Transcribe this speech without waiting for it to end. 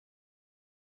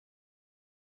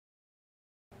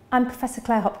I'm Professor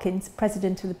Claire Hopkins,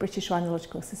 President of the British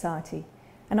Rhinological Society,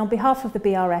 and on behalf of the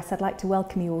BRS I'd like to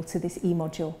welcome you all to this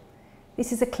e-module.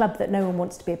 This is a club that no one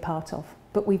wants to be a part of,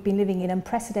 but we've been living in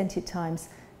unprecedented times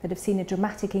that have seen a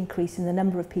dramatic increase in the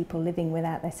number of people living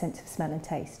without their sense of smell and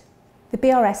taste. The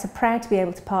BRS are proud to be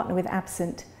able to partner with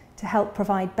Abscent to help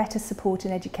provide better support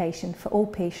and education for all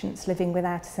patients living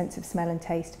without a sense of smell and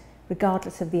taste,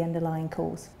 regardless of the underlying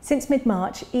cause. Since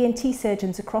mid-March, ENT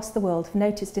surgeons across the world have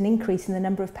noticed an increase in the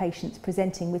number of patients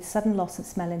presenting with sudden loss of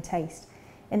smell and taste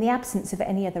in the absence of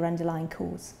any other underlying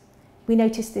cause. We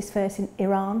noticed this first in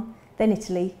Iran, then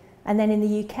Italy, and then in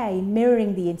the UK,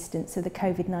 mirroring the incidence of the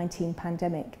Covid-19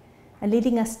 pandemic, and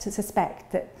leading us to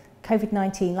suspect that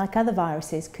Covid-19, like other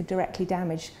viruses, could directly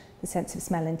damage the sense of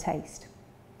smell and taste.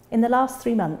 In the last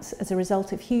 3 months, as a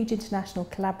result of huge international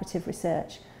collaborative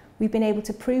research, we've been able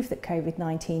to prove that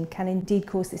Covid-19 can indeed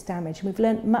cause this damage, and we've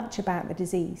learnt much about the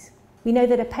disease. We know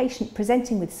that a patient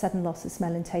presenting with sudden loss of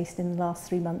smell and taste in the last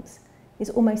 3 months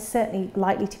is almost certainly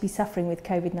likely to be suffering with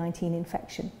Covid-19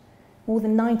 infection. More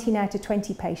than 19 out of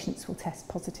 20 patients will test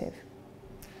positive.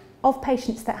 Of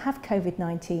patients that have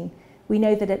Covid-19, we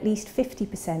know that at least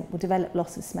 50% will develop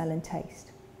loss of smell and taste.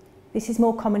 This is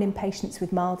more common in patients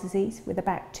with mild disease, with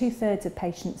about 2/3 of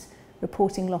patients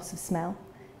reporting loss of smell,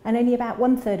 and only about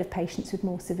 1/3 of patients with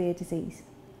more severe disease.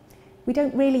 We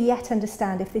don't really yet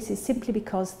understand if this is simply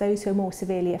because those who are more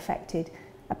severely affected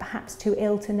are perhaps too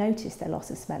ill to notice their loss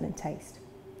of smell and taste.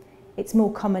 It's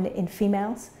more common in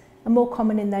females and more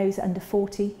common in those under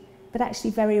 40, but actually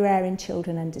very rare in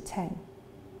children under 10.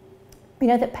 We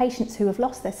know that patients who have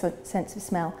lost their sense of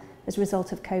smell as a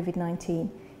result of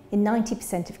Covid-19, in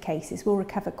 90% of cases will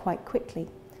recover quite quickly,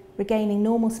 regaining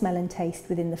normal smell and taste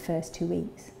within the first 2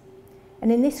 weeks.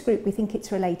 And in this group, we think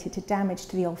it's related to damage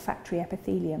to the olfactory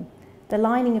epithelium, the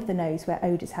lining of the nose where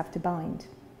odours have to bind.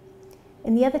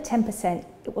 In the other 10%,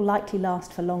 it will likely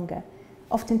last for longer,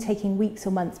 often taking weeks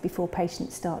or months before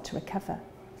patients start to recover.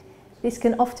 This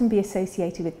can often be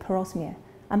associated with parosmia,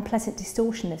 unpleasant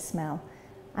distortion of smell,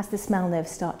 as the smell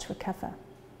nerves start to recover.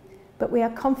 But we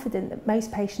are confident that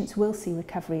most patients will see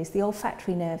recovery, as the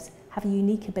olfactory nerves have a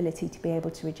unique ability to be able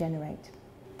to regenerate.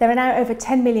 There are now over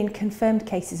 10 million confirmed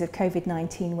cases of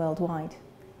Covid-19 worldwide.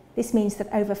 This means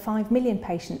that over 5 million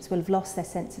patients will have lost their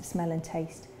sense of smell and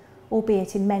taste,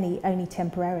 albeit in many only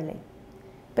temporarily.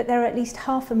 But there are at least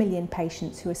 500,000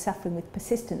 patients who are suffering with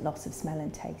persistent loss of smell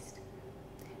and taste.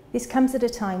 This comes at a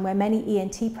time where many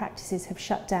ENT practices have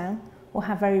shut down or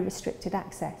have very restricted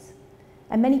access,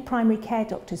 and many primary care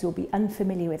doctors will be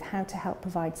unfamiliar with how to help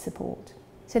provide support.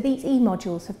 So these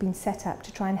e-modules have been set up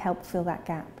to try and help fill that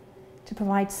gap, to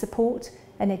provide support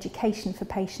and education for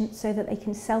patients so that they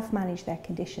can self-manage their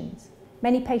conditions.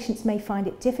 Many patients may find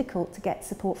it difficult to get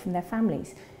support from their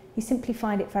families, who simply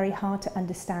find it very hard to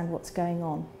understand what's going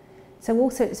on. So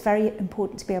also it's very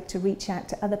important to be able to reach out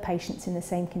to other patients in the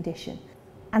same condition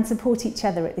and support each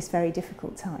other at this very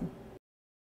difficult time.